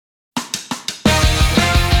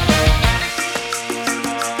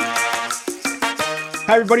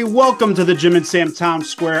Hi, everybody. Welcome to the Jim and Sam Town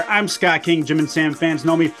Square. I'm Scott King. Jim and Sam fans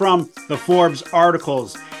know me from the Forbes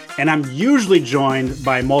articles, and I'm usually joined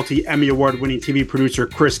by multi-Emmy Award-winning TV producer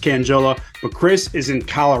Chris Cangilla, but Chris is in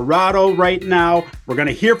Colorado right now. We're going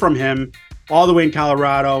to hear from him all the way in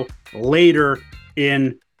Colorado later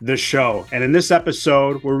in the show. And in this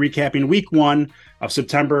episode, we're recapping week 1 of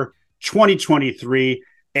September 2023.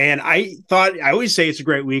 And I always say it's a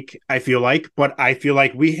great week, I feel like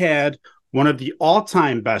we had one of the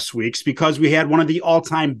all-time best weeks because we had one of the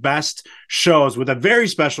all-time best shows with a very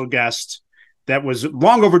special guest that was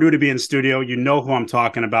long overdue to be in studio. You know who I'm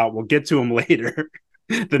talking about. We'll get to him later.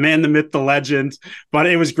 The man, the myth, the legend. But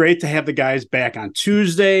it was great to have the guys back on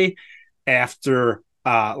Tuesday after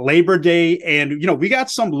Labor Day. And, you know, we got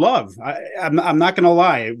some love. I'm not going to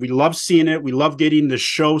lie. We love seeing it. We love getting the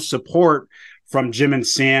show support from Jim and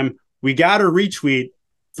Sam. We got a retweet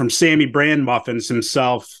from Sammy Brand Muffins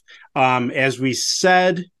himself. As we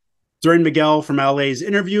said during Miguel from LA's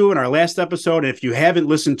interview in our last episode, and if you haven't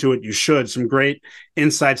listened to it, you should. Some great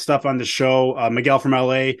inside stuff on the show. Miguel from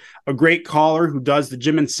LA, a great caller who does the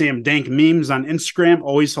Jim and Sam dank memes on Instagram,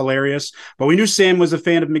 always hilarious. But we knew Sam was a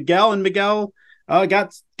fan of Miguel, and Miguel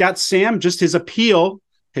got Sam just his appeal,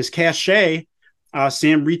 his cachet.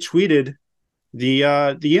 Sam retweeted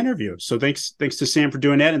the interview. So thanks to Sam for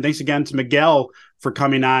doing that, and thanks again to Miguel for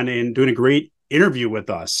coming on and doing a great interview with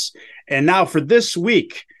us. And now for this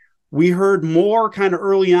week, we heard more kind of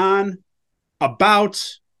early on about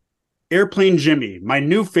Airplane Jimmy, my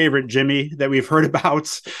new favorite Jimmy that we've heard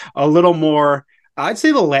about a little more, I'd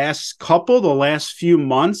say the last few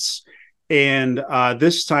months. And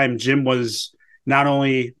this time Jim was not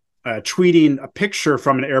only tweeting a picture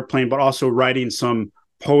from an airplane, but also writing some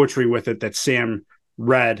poetry with it that Sam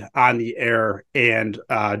read on the air. And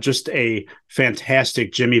just a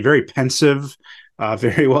fantastic Jimmy, very pensive,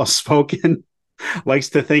 very well spoken, likes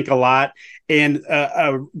to think a lot. And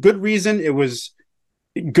a good reason it was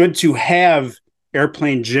good to have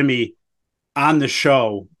Airplane Jimmy on the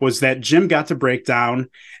show was that Jim got to break down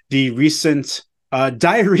the recent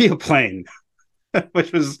diarrhea plane,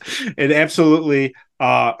 which was an absolutely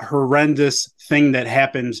horrendous thing that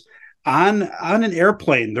happened on an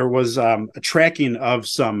airplane. There was a tracking of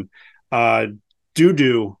some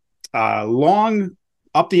doo-doo long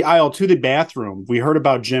up the aisle to the bathroom. We heard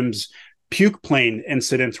about Jim's puke plane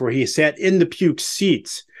incident where he sat in the puke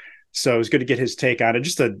seat. So it was good to get his take on it.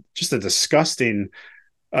 Just a disgusting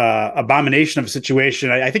abomination of a situation.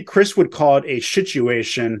 I think Chris would call it a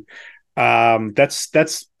situation.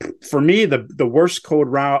 That's for me the worst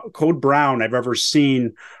code brown I've ever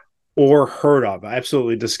seen or heard of.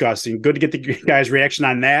 Absolutely disgusting. Good to get the guys' reaction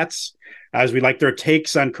on that, as we like their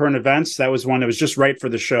takes on current events. That was one that was just right for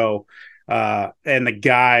the show. And the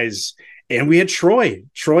guys, and we had Troy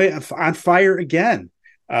on fire again,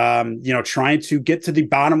 trying to get to the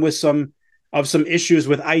bottom with some issues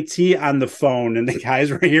with IT on the phone, and the guys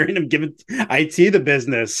were hearing him giving IT the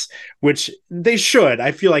business, which they should.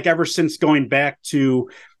 I feel like ever since going back to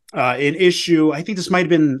an issue, I think this might have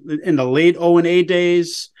been in the late O&A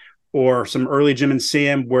days or some early Jim and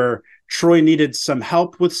Sam, where Troy needed some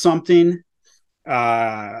help with something.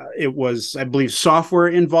 It was, I believe, software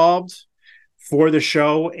involved for the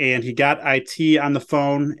show, and he got IT on the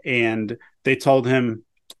phone, and they told him,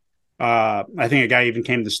 I think a guy even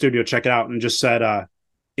came to the studio, check it out, and just said,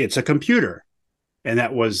 it's a computer. And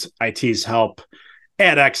that was IT's help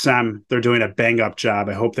at XM. They're doing a bang-up job.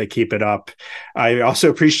 I hope they keep it up. I also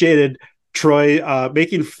appreciated Troy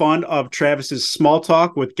making fun of Travis's small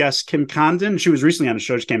talk with guest Kim Condon. She was recently on the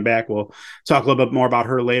show. She came back. We'll talk a little bit more about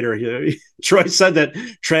her later. Troy said that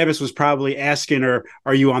Travis was probably asking her,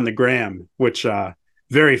 "Are you on the gram?" Which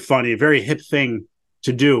very funny, very hip thing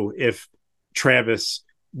to do if Travis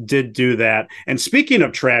did do that. And speaking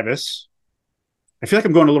of Travis, I feel like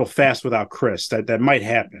I'm going a little fast without Chris. That might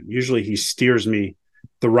happen. Usually he steers me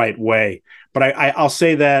the right way. But I'll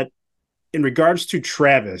say that in regards to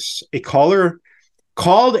Travis, a caller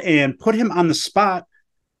called and put him on the spot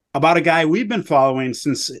about a guy we've been following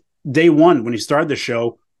since day one when he started the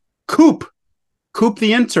show, Coop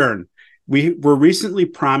the intern. We were recently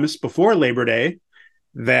promised before Labor Day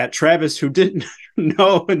that Travis, who didn't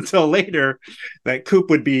know until later that Coop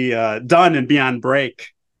would be done and be on break,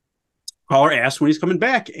 caller asked when he's coming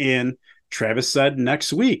back, and Travis said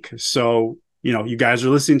next week. So, you guys are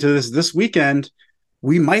listening to this weekend.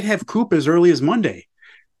 We might have Coop as early as Monday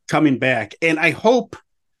coming back. And I hope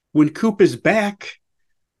when Coop is back,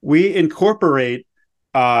 we incorporate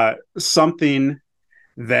something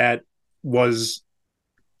that was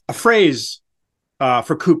a phrase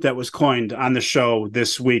for Coop that was coined on the show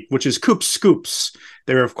this week, which is Coop Scoops.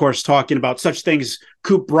 They're, of course, talking about such things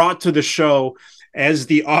Coop brought to the show as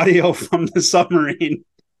the audio from the submarine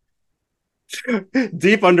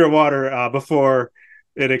deep underwater before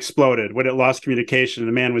it exploded, when it lost communication.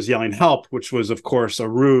 The man was yelling help, which was, of course, a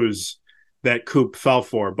ruse that Coop fell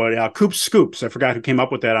for. But Coop Scoops, I forgot who came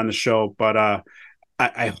up with that on the show, but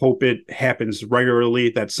I hope it happens regularly.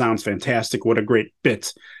 That sounds fantastic. What a great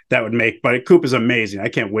bit that would make. But Coop is amazing. I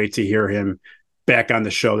can't wait to hear him back on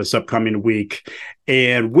the show this upcoming week.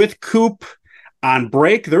 And with Coop on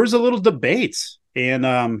break, there was a little debate, and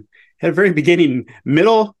had a very beginning,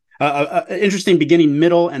 middle, interesting beginning,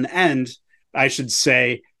 middle, and end, I should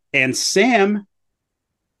say. And Sam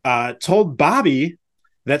told Bobby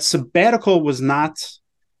that sabbatical was not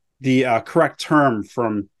the correct term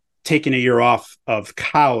from taking a year off of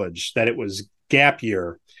college, that it was gap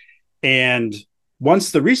year. And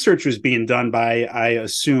once the research was being done by, I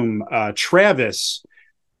assume, Travis,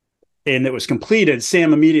 and it was completed,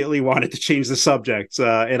 Sam immediately wanted to change the subject.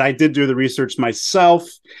 And I did do the research myself.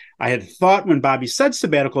 I had thought when Bobby said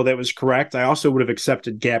sabbatical that was correct. I also would have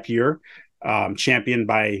accepted gap year, championed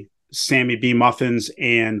by Sammy B. Muffins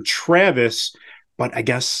and Travis. But I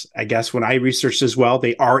guess when I researched as well,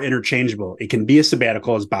 they are interchangeable. It can be a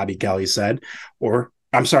sabbatical, as Bobby Kelly said, or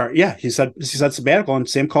I'm sorry, yeah, he said sabbatical, and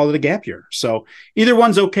Sam called it a gap year. So either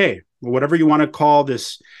one's okay. Whatever you want to call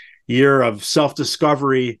this year of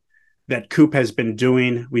self-discovery that Coop has been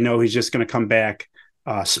doing, we know he's just going to come back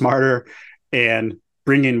smarter and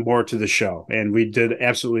bring in more to the show. And we did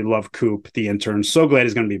absolutely love Coop, the intern. So glad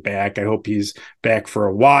he's going to be back. I hope he's back for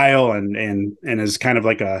a while and is kind of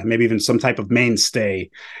like a maybe even some type of mainstay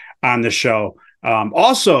on the show.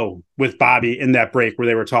 Also with Bobby in that break where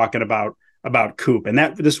they were talking about Coop, and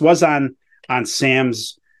that this was on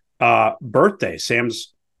Sam's birthday.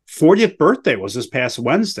 Sam's 40th birthday was this past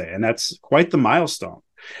Wednesday, and that's quite the milestone.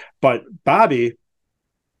 But Bobby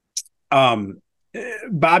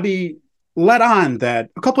let on that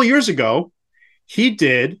a couple of years ago, he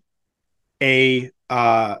did a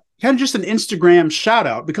kind of just an Instagram shout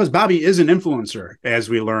out, because Bobby is an influencer, as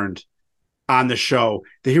we learned on the show,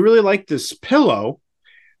 that he really liked this pillow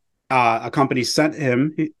a company sent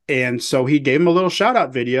him. And so he gave him a little shout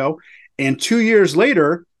out video. And 2 years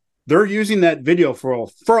later, they're using that video for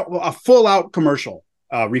a full out commercial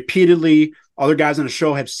repeatedly. Other guys on the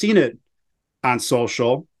show have seen it on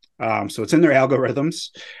social. So it's in their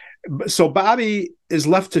algorithms. So Bobby is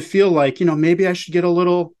left to feel like, maybe I should get a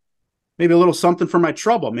little something for my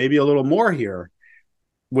trouble, maybe a little more here,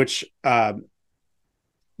 which brought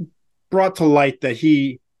to light that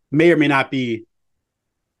he may or may not be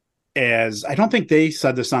I don't think they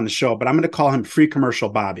said this on the show, but I'm going to call him Free Commercial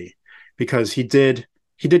Bobby, because he did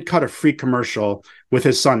cut a free commercial with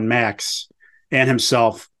his son Max and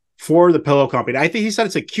himself for the pillow company. I think he said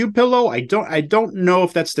it's a Cube pillow. I don't know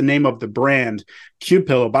if that's the name of the brand, Cube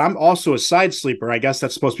pillow, but I'm also a side sleeper. I guess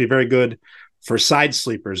that's supposed to be very good for side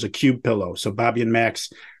sleepers, a Cube pillow. So Bobby and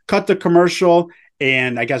Max cut the commercial,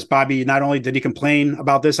 and I guess Bobby, not only did he complain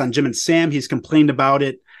about this on Jim and Sam, he's complained about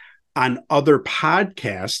it on other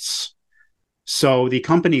podcasts. So the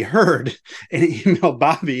company heard and emailed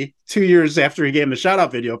Bobby 2 years after he gave him a shout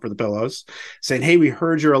out video for the pillows, saying, "Hey, we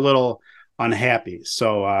heard you're a little unhappy."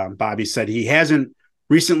 So Bobby said he hasn't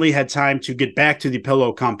recently had time to get back to the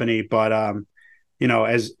pillow company, but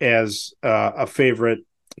as a favorite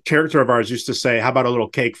character of ours used to say, how about a little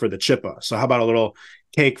cake for the chippa? So how about a little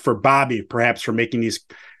cake for Bobby, perhaps, for making these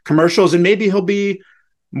commercials? And maybe he'll be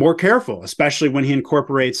more careful, especially when he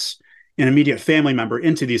incorporates an immediate family member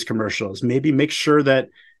into these commercials. Maybe make sure that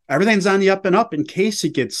everything's on the up and up in case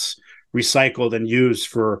it gets recycled and used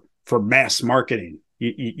for mass marketing.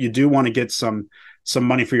 You do want to get some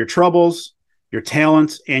money for your troubles, your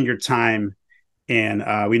talent, and your time.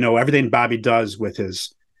 And we know everything Bobby does with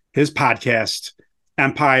his podcast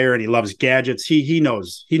empire, and he loves gadgets. He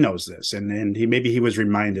knows this, and he was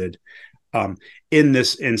reminded in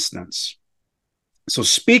this instance. So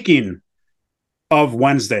speaking of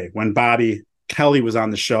Wednesday, when Bobby Kelly was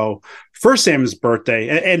on the show for Sam's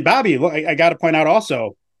birthday, and Bobby, I got to point out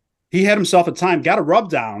also, he had himself a time, got a rub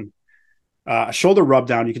down, a shoulder rub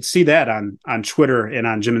down. You can see that on Twitter and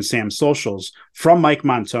on Jim and Sam's socials from Mike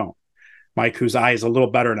Montone. Mike, whose eye is a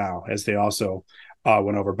little better now, as they also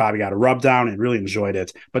went over. Bobby got a rub down and really enjoyed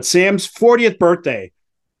it. But Sam's 40th birthday,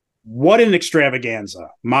 what an extravaganza.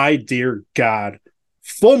 My dear God.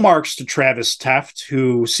 Full marks to Travis Teft,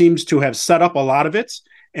 who seems to have set up a lot of it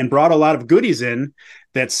and brought a lot of goodies in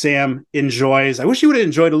that Sam enjoys. I wish he would have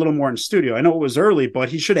enjoyed a little more in studio. I know it was early, but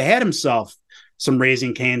he should have had himself some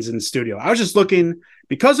Raising Cane's in studio. I was just looking,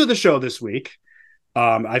 because of the show this week,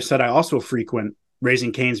 I've said I also frequent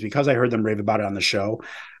Raising Cane's because I heard them rave about it on the show.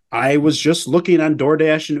 I was just looking on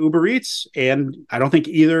DoorDash and Uber Eats, and I don't think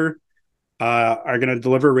either are going to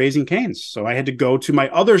deliver Raising Cane's. So I had to go to my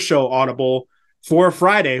other show, Audible, for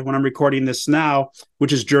Friday when I'm recording this now,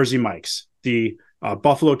 which is Jersey Mike's, the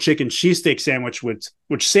buffalo chicken cheesesteak sandwich,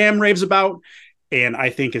 which Sam raves about, and I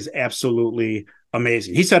think is absolutely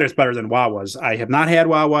amazing. He said it's better than Wawa's. I have not had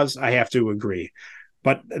Wawa's. I have to agree.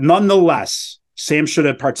 But nonetheless, Sam should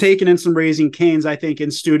have partaken in some Raising Cane's, I think, in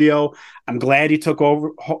studio. I'm glad he took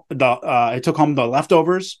home the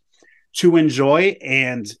leftovers to enjoy.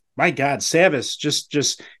 And my God, Savis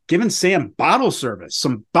just giving Sam bottle service,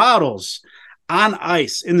 some bottles on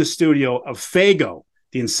ice in the studio of Faygo,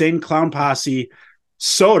 the Insane Clown Posse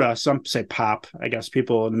soda. Some say pop. I guess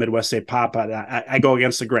people in the Midwest say pop. I go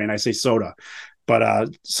against the grain. I say soda.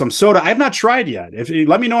 But some soda I've not tried yet. If you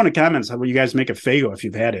let me know in the comments how you guys make a Faygo if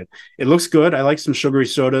you've had it. It looks good. I like some sugary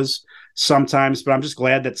sodas sometimes, but I'm just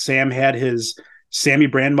glad that Sam had his Sammy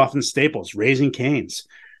Brand muffin staples, Raising Cane's,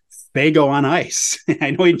 Faygo on ice.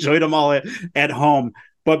 I know he enjoyed them all at home,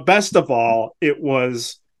 but best of all, it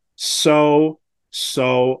was so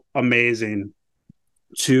amazing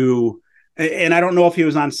to. And I don't know if he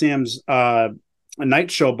was on Sam's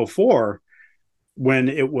night show before, when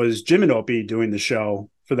it was Jim and Opie doing the show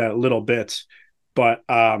for that little bit. But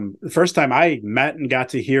the first time I met and got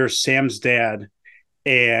to hear Sam's dad,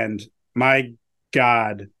 and my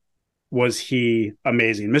God, was he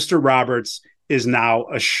amazing. Mr. Roberts is now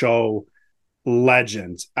a show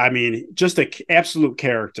legend. I mean, just an absolute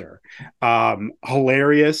character.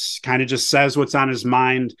 Hilarious, kind of just says what's on his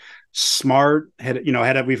mind. Smart,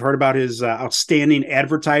 we've heard about his outstanding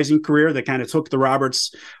advertising career that kind of took the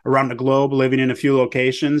Roberts around the globe, living in a few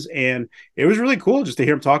locations. And it was really cool just to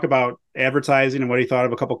hear him talk about advertising and what he thought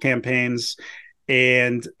of a couple campaigns.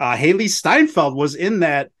 And Haley Steinfeld was in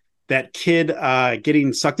that kid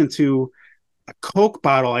getting sucked into a Coke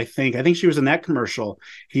bottle. I think she was in that commercial,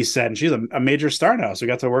 he said, and she's a major star now. So we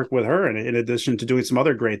got to work with her in addition to doing some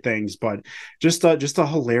other great things, but just a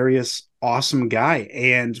hilarious, awesome guy.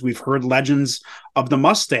 And we've heard legends of the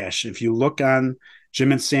mustache. If you look on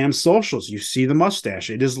Jim and Sam's socials, you see the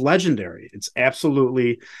mustache. It is legendary. It's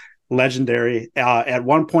absolutely legendary. At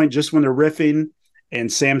one point, just when they're riffing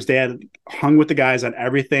and Sam's dad hung with the guys on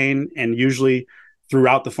everything and usually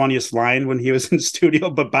throughout the funniest line when he was in the studio,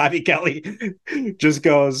 but Bobby Kelly just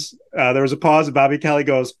goes, there was a pause and Bobby Kelly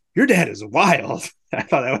goes, "Your dad is wild." I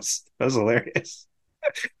thought that was hilarious.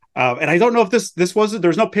 And I don't know if this was,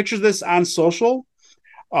 there's no pictures of this on social,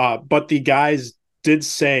 but the guys did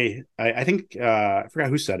say, I think, I forgot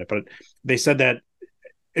who said it, but they said that,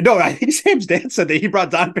 no, I think Sam's dad said that he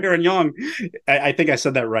brought Don Perignon. I think I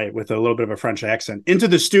said that right with a little bit of a French accent into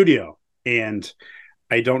the studio. And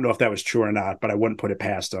I don't know if that was true or not, but I wouldn't put it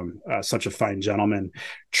past him. Such a fine gentleman.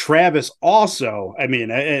 Travis also, I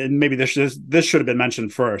mean, and maybe this should have been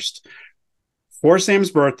mentioned first, for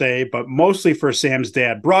Sam's birthday, but mostly for Sam's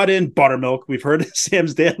dad, brought in buttermilk. We've heard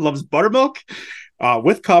Sam's dad loves buttermilk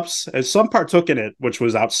with cups, as some partook in it, which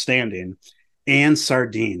was outstanding, and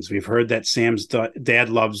sardines. We've heard that Sam's dad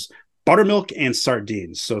loves buttermilk and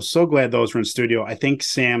sardines. So glad those were in studio. I think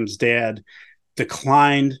Sam's dad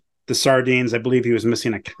declined the sardines. I believe he was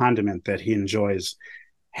missing a condiment that he enjoys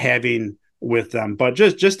having with them, but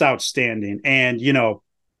just outstanding. And,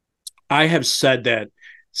 I have said that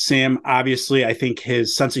Sam, obviously, I think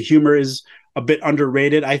his sense of humor is a bit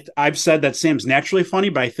underrated. I've said that Sam's naturally funny,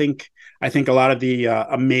 but I think a lot of the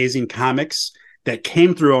amazing comics that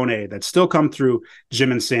came through ONA, that still come through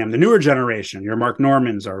Jim and Sam, the newer generation, your Mark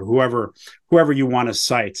Normans or whoever you want to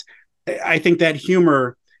cite, I think that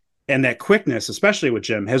humor and that quickness, especially with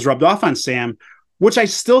Jim, has rubbed off on Sam, which I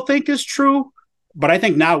still think is true. But I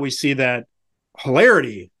think now we see that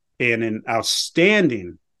hilarity and an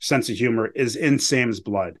outstanding sense of humor is in Sam's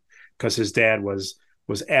blood, because his dad was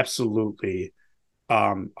absolutely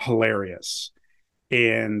hilarious.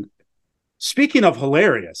 And speaking of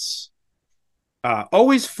hilarious,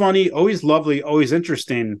 always funny, always lovely, always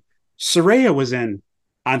interesting, Saraya was in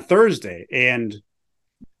on Thursday, and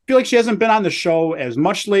feel like she hasn't been on the show as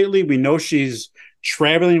much lately. We know she's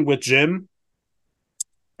traveling with Jim,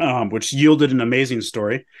 which yielded an amazing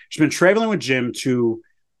story. She's been traveling with Jim to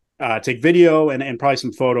take video and probably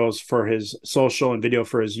some photos for his social and video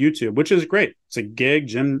for his YouTube, which is great. It's a gig.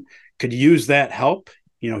 Jim could use that help.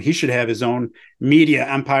 He should have his own media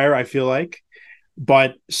empire, I feel like.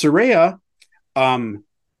 But Saraya, going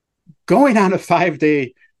on a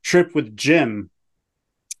 5-day trip with Jim,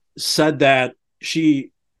 said that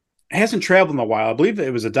she hasn't traveled in a while. I believe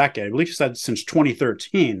it was a decade. I believe she said since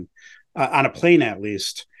 2013, on a plane at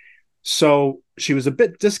least. So she was a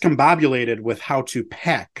bit discombobulated with how to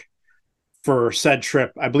pack for said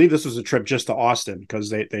trip. I believe this was a trip just to Austin because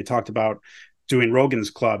they talked about doing Rogan's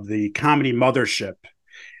Club, the comedy mothership.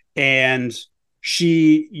 And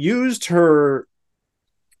she used her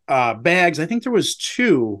bags. I think there was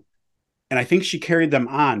two, and I think she carried them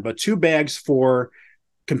on, but two bags for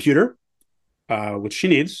computer, which she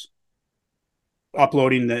needs,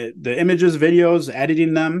 uploading the images, videos,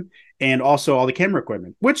 editing them, and also all the camera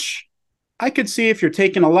equipment, which I could see if you're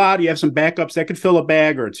taking a lot, you have some backups that could fill a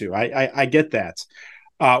bag or two. I get that.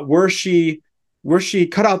 Where she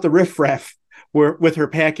cut out the riffraff with her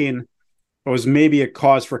packing was maybe a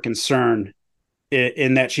cause for concern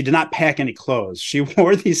in that she did not pack any clothes. She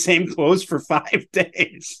wore these same clothes for 5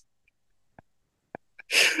 days.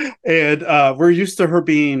 And we're used to her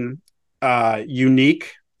being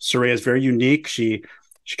unique. Saraya is very unique. She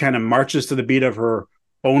kind of marches to the beat of her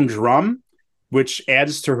own drum, which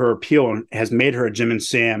adds to her appeal and has made her a Jim and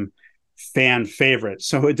Sam fan favorite.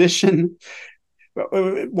 So, addition,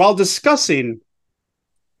 while discussing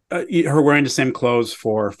her wearing the same clothes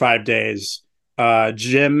for 5 days,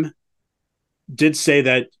 Jim did say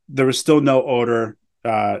that there was still no odor.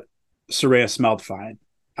 Saraya smelled fine.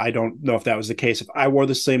 I don't know if that was the case. If I wore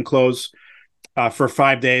the same clothes for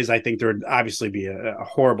 5 days, I think there would obviously be a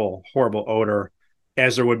horrible, horrible odor,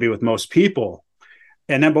 as there would be with most people.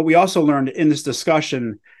 And then, but we also learned in this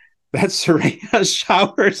discussion that Saraya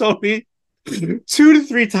showers only 2 to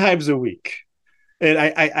 3 times a week. And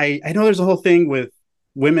I know there's a whole thing with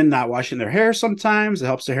women not washing their hair sometimes. It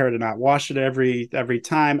helps the hair to not wash it every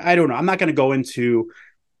time. I don't know. I'm not going to go into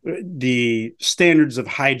the standards of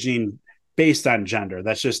hygiene based on gender.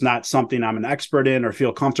 That's just not something I'm an expert in or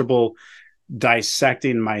feel comfortable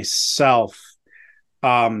dissecting myself.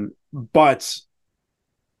 But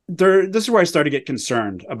this is where I started to get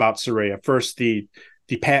concerned about Saraya. First,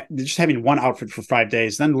 just having one outfit for 5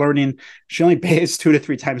 days, then learning she only bathes 2 to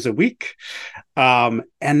 3 times a week, and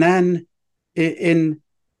then in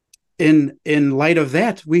light of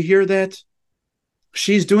that, we hear that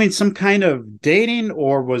she's doing some kind of dating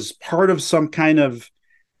or was part of some kind of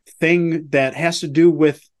thing that has to do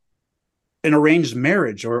with an arranged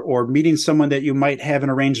marriage or meeting someone that you might have an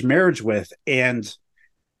arranged marriage with. And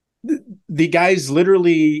the guys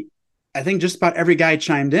literally, I think just about every guy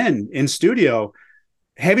chimed in studio,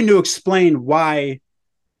 having to explain why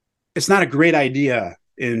it's not a great idea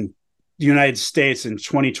in the United States in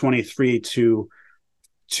 2023 to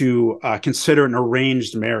consider an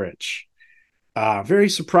arranged marriage. Very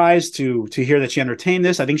surprised to hear that she entertained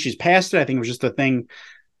this. I think she's past it. I think it was just a thing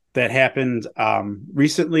that happened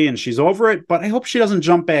recently and she's over it, but I hope she doesn't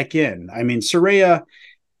jump back in. I mean, Saraya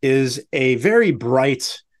is a very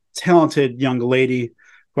bright, talented young lady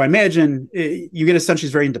who I imagine you get a sense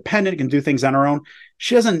she's very independent, can do things on her own.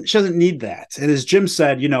 She doesn't need that. And as Jim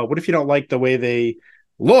said, what if you don't like the way they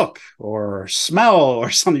look or smell or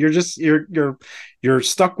something? You're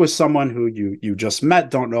stuck with someone who you just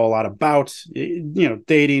met, don't know a lot about.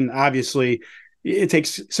 Dating, obviously, it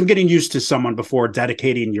takes some getting used to someone before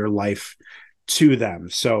dedicating your life to them.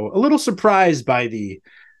 So a little surprised by the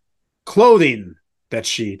clothing that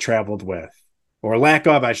she traveled with, or lack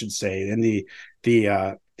of, I should say, and the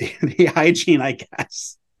hygiene, I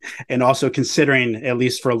guess, and also considering, at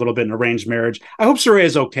least for a little bit, an arranged marriage. I hope Saraya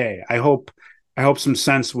is okay. I hope some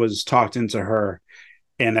sense was talked into her,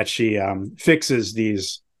 and that she fixes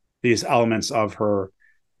these elements of her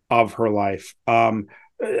life.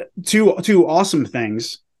 Two awesome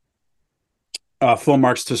things. Full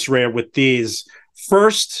marks to Saraya with these.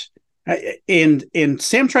 First, and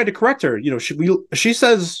Sam tried to correct her. She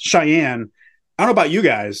says Cheyenne. I don't know about you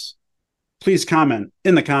guys. Please comment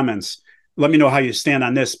in the comments. Let me know how you stand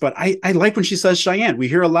on this. But I like when she says Cheyenne. We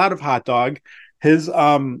hear a lot of hot dog. His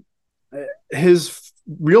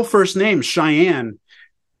real first name, Cheyenne,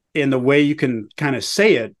 in the way you can kind of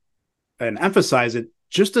say it and emphasize it,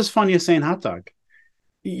 just as funny as saying hot dog.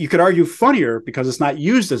 You could argue funnier because it's not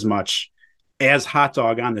used as much as hot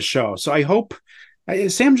dog on the show. So I hope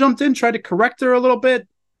Sam jumped in, tried to correct her a little bit.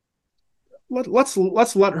 Let's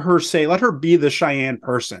let her be the Cheyenne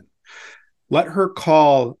person. Let her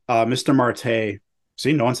call Mr. Marte.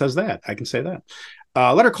 See, no one says that. I can say that.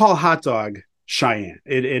 Let her call hot dog Cheyenne.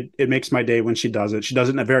 It makes my day when she does it. She does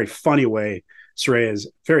it in a very funny way. Saraya is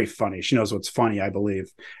very funny. She knows what's funny, I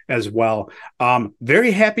believe, as well.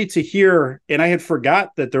 Very happy to hear, and I had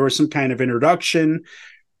forgot that there was some kind of introduction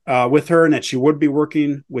with her, and that she would be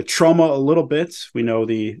working with Troma a little bit. We know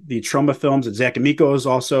the Troma films that Zach Amico is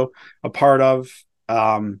also a part of,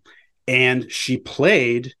 and she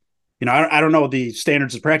played. I don't know the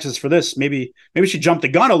standards of practice for this. Maybe she jumped the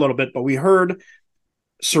gun a little bit, but we heard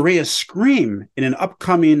Soraya's scream in an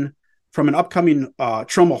upcoming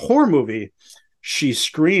Troma horror movie. She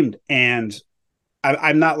screamed, and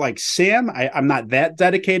I'm not like Sam. I'm not that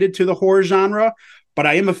dedicated to the horror genre, but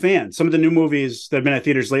I am a fan. Some of the new movies that have been at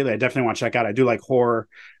theaters lately, I definitely want to check out. I do like horror.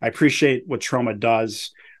 I appreciate what Troma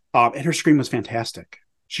does. And her scream was fantastic.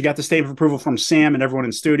 She got the stamp of approval from Sam and everyone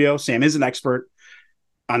in studio. Sam is an expert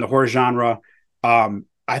on the horror genre.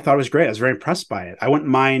 I thought it was great. I was very impressed by it. I wouldn't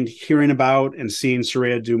mind hearing about and seeing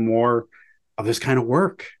Soraya do more of this kind of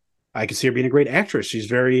work. I could see her being a great actress. She's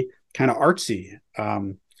very kind of artsy.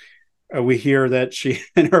 We hear that she,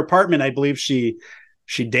 in her apartment, I believe she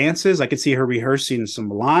dances. I could see her rehearsing some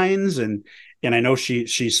lines, and I know she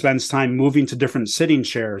spends time moving to different sitting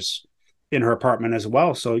chairs in her apartment as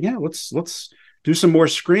well. So yeah, let's do some more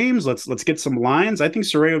screams. Let's get some lines. I think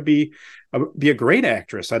Soraya would be a great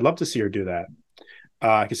actress. I'd love to see her do that.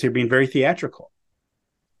 I can see her being very theatrical.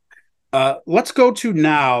 Let's go to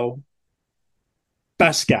now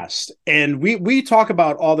best guest. And we talk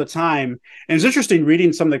about all the time. And it's interesting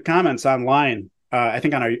reading some of the comments online. I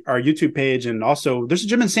think on our YouTube page, and also there's a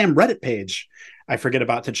Jim and Sam Reddit page I forget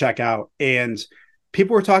about to check out. And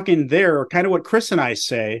people were talking there, kind of what Chris and I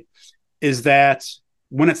say, is that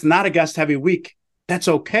when it's not a guest heavy week, that's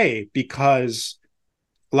okay, because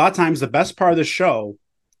a lot of times the best part of the show,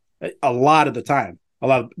 the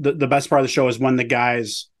best part of the show is when the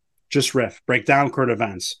guys just riff, break down current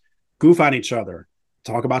events, goof on each other,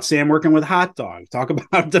 talk about Sam working with Hot Dog, talk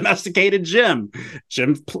about domesticated Jim,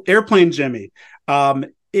 airplane Jimmy,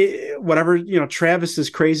 whatever, Travis's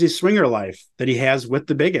crazy swinger life that he has with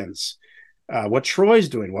the Biggins, what Troy's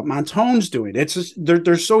doing, what Montone's doing. It's just,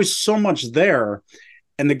 there's always so much there.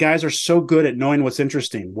 And the guys are so good at knowing what's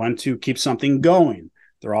interesting, when to keep something going.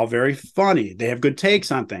 They're all very funny. They have good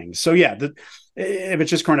takes on things. So yeah, if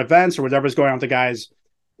it's just current events or whatever's going on with the guys,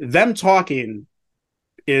 them talking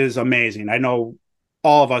is amazing. I know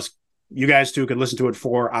all of us, you guys too, could listen to it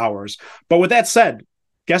 4 hours. But with that said,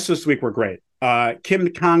 guests this week were great.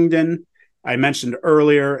 Kim Congdon, I mentioned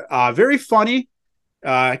earlier, very funny,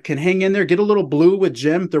 can hang in there, get a little blue with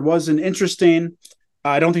Jim. There was an interesting,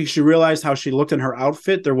 I don't think she realized how she looked in her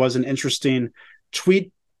outfit. There was an interesting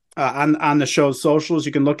tweet on the show's socials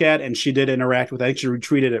you can look at, and she did interact with, I think she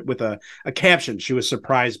retweeted it with a caption. She was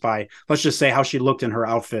surprised by, let's just say, how she looked in her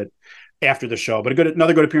outfit after the show. But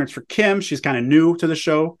another good appearance for Kim. She's kind of new to the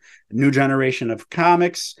show, new generation of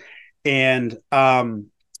comics. And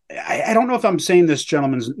I don't know if I'm saying this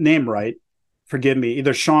gentleman's name right. Forgive me.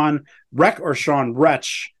 Either Sean Reck or Sean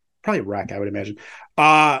Wretch, probably Reck, I would imagine,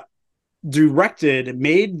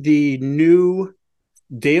 made the new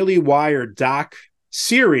Daily Wire doc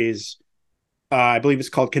series. I believe it's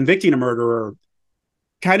called Convicting a Murderer,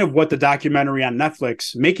 kind of what the documentary on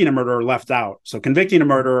Netflix, Making a Murderer, left out. So Convicting a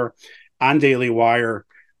Murderer on Daily Wire.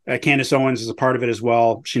 Candace Owens is a part of it as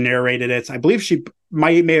well. She narrated it. I believe she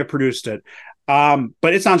may have produced it.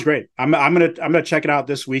 But it sounds great. I'm gonna check it out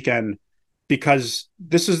this weekend, because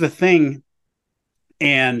this is the thing.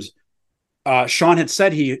 And Sean had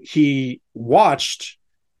said he watched,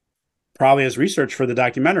 probably as research for the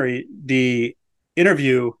documentary, the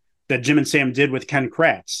interview that Jim and Sam did with Ken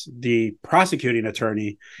Kratz, the prosecuting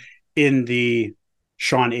attorney in the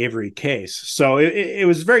Sean Avery case. So it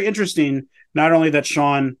was very interesting, not only that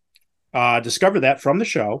Sean discovered that from the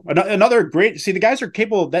show. Another great, the guys are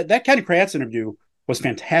capable. That Ken Kratz interview was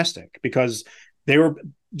fantastic, because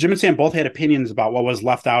Jim and Sam both had opinions about what was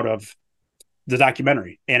left out of the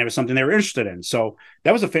documentary, and it was something they were interested in. So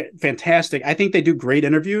that was a fantastic. I think they do great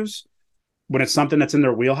interviews when it's something that's in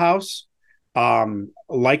their wheelhouse.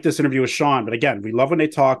 Like this interview with Sean, but again, we love when they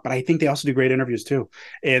talk, but I think they also do great interviews too.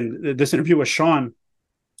 And this interview with Sean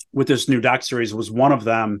with this new doc series was one of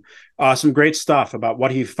them. Some great stuff about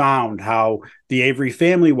what he found, how the Avery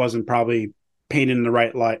family wasn't probably painted in the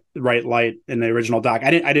right light in the original doc.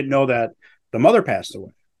 I didn't know that the mother passed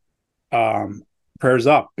away. Prayers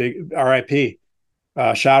up, big RIP,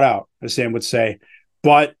 shout out, as Sam would say.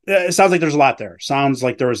 But it sounds like there's a lot there. Sounds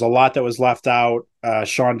like there was a lot that was left out.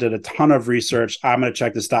 Sean did a ton of research. I'm going to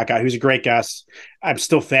check this doc out. He was a great guest. I'm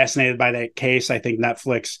still fascinated by that case. I think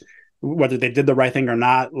Netflix, whether they did the right thing or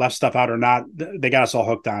not, left stuff out or not, they got us all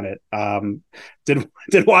hooked on it. I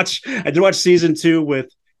did watch season 2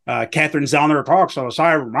 with Catherine Zellner talks on the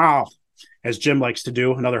side of her mouth, as Jim likes to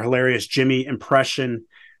do. Another hilarious Jimmy impression.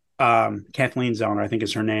 Kathleen Zellner, I think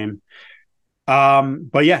is her name.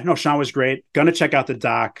 But yeah, no, Sean was great. Gonna check out the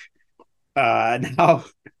doc. Now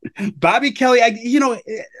Bobby Kelly,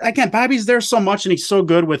 again, Bobby's there so much, and he's so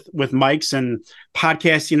good with mics and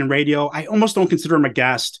podcasting and radio. I almost don't consider him a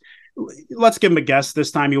guest. Let's give him a guest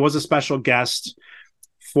this time. He was a special guest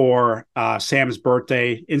for Sam's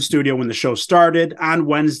birthday in studio when the show started on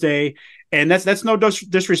Wednesday. And that's no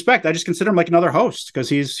disrespect. I just consider him like another host because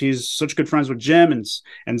he's such good friends with Jim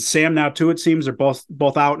and Sam now too. It seems they're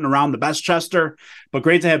both out and around the Bestchester. But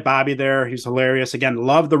great to have Bobby there. He's hilarious. Again,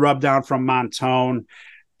 love the rub down from Montone.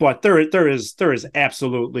 But there is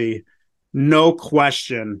absolutely no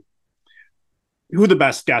question who the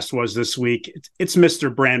best guest was this week. It's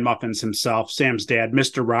Mr. Bran Muffins himself, Sam's dad,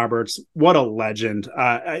 Mr. Roberts. What a legend.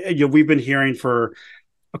 We've been hearing for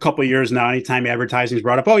a couple of years now, anytime advertising is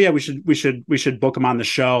brought up, oh yeah, we should book him on the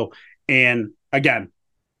show. And again,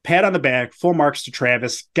 pat on the back, full marks to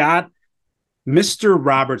Travis. Got Mr.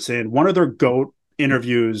 Roberts in one of their GOAT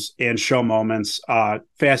interviews and show moments.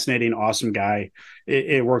 Fascinating, awesome guy.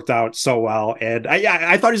 It worked out so well. And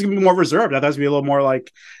I thought he was gonna be more reserved. I thought he was gonna be a little more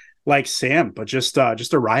like Sam, but just a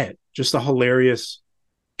riot, just a hilarious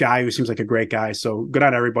guy who seems like a great guy. So good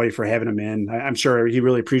on everybody for having him in. I'm sure he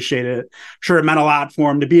really appreciated it. I'm sure it meant a lot for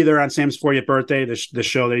him to be there on Sam's 40th birthday, the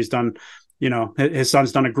show that he's done, his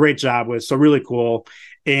son's done a great job with. So really cool.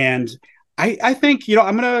 And I think,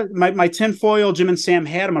 I'm going to, my tinfoil Jim and Sam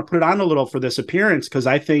hat, I'm going to put it on a little for this appearance. Cause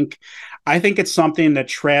I think it's something that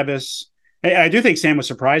Travis, I do think Sam was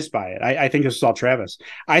surprised by it. I think this was all Travis.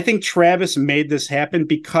 I think Travis made this happen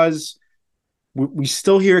because we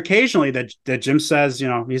still hear occasionally that Jim says,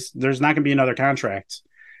 there's not going to be another contract.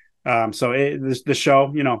 So the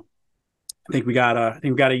show, I think we got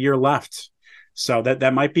a year left. So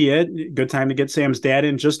that might be it. Good time to get Sam's dad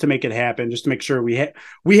in just to make it happen, just to make sure we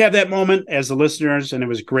have that moment as the listeners. And it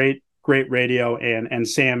was great radio. And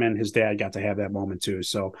Sam and his dad got to have that moment too.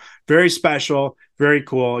 So very special, very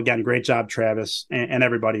cool. Again, great job, Travis and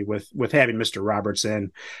everybody with having Mr. Roberts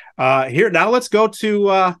in here. Now let's go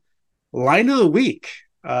to, line of the week.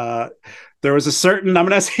 There was a certain, I'm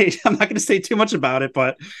not going to say too much about it,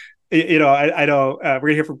 but I know we're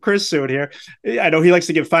gonna hear from Chris soon here. I know he likes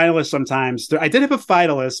to give finalists sometimes. I did have a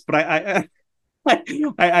finalist, but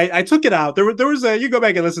I took it out. There was you go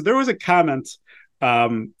back and listen. There was a comment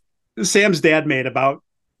Sam's dad made about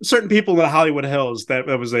certain people in the Hollywood Hills that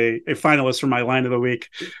was a finalist for my line of the week.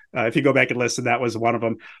 If you go back and listen, that was one of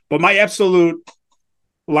them. But my absolute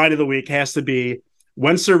line of the week has to be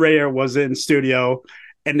when Soraya was in studio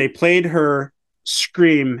and they played her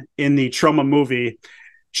scream in the Troma movie.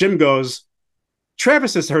 Jim goes,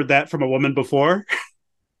 Travis has heard that from a woman before.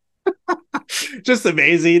 Just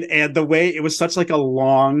amazing. And the way it was such like a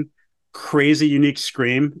long, crazy, unique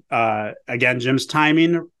scream. Again, Jim's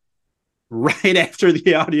timing right after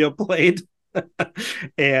the audio played.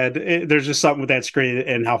 And there's just something with that scream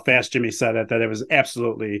and how fast Jimmy said it, that it was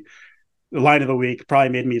absolutely the line of the week. Probably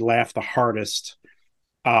made me laugh the hardest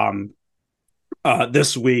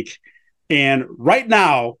this week. And right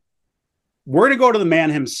now, we're going to go to the man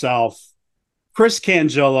himself, Chris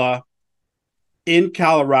Cangilla in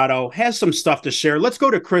Colorado, has some stuff to share. Let's go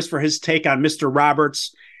to Chris for his take on Mr.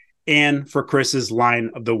 Roberts and for Chris's line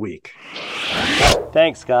of the week.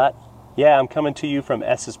 Thanks, Scott. Yeah, I'm coming to you from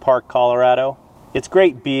Estes Park, Colorado. It's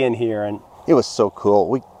great being here. And it was so cool.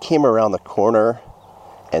 We came around the corner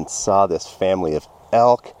and saw this family of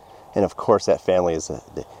elk. And of course, that family is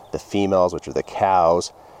the females, which are the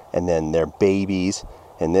cows, and then their babies.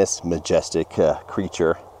 And this majestic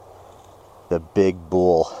creature, the big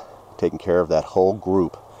bull, taking care of that whole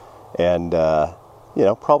group. And,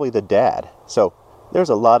 probably the dad. So there's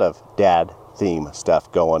a lot of dad theme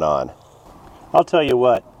stuff going on. I'll tell you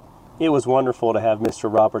what, it was wonderful to have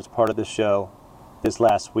Mr. Roberts part of the show this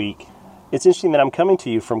last week. It's interesting that I'm coming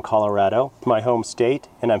to you from Colorado, my home state,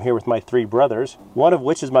 and I'm here with my three brothers, one of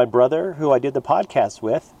which is my brother who I did the podcast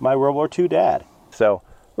with, my World War II dad. So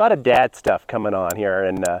a lot of dad stuff coming on here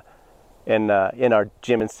in our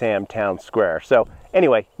Jim and Sam Town Square. So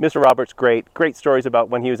anyway, Mr. Roberts, great stories about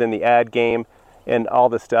when he was in the ad game and all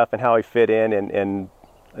the stuff and how he fit in and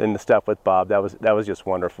the stuff with Bob. That was just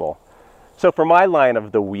wonderful. So for my line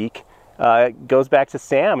of the week, it goes back to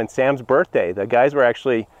Sam and Sam's birthday. The guys were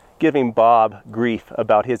actually giving Bob grief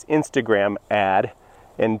about his Instagram ad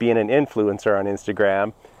and being an influencer on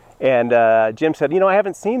Instagram. And Jim said, I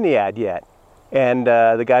haven't seen the ad yet. And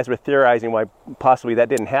the guys were theorizing why possibly that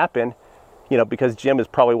didn't happen, because Jim is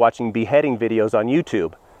probably watching beheading videos on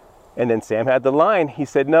YouTube. And then Sam had the line. He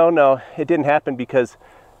said, no, it didn't happen because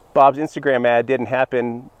Bob's Instagram ad didn't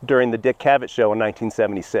happen during the Dick Cavett show in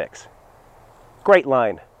 1976. Great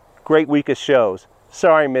line. Great week of shows.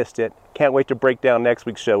 Sorry I missed it. Can't wait to break down next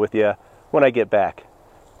week's show with you when I get back.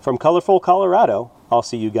 From colorful Colorado, I'll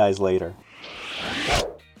see you guys later.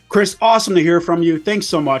 Chris, awesome to hear from you. Thanks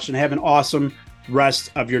so much and have an awesome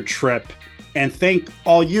rest of your trip. And thank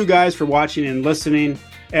all you guys for watching and listening.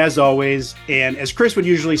 as always. And as Chris would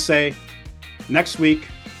usually say, next week,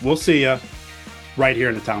 we'll see you right here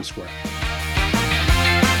in the town square.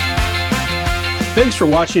 Thanks for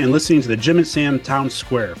watching and listening to the Jim and Sam Town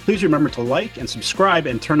Square. Please remember to like and subscribe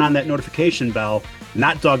and turn on that notification bell,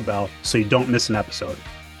 not Doug Bell, so you don't miss an episode.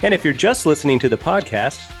 And if you're just listening to the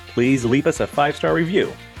podcast, please leave us a 5-star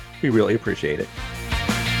review. We really appreciate it.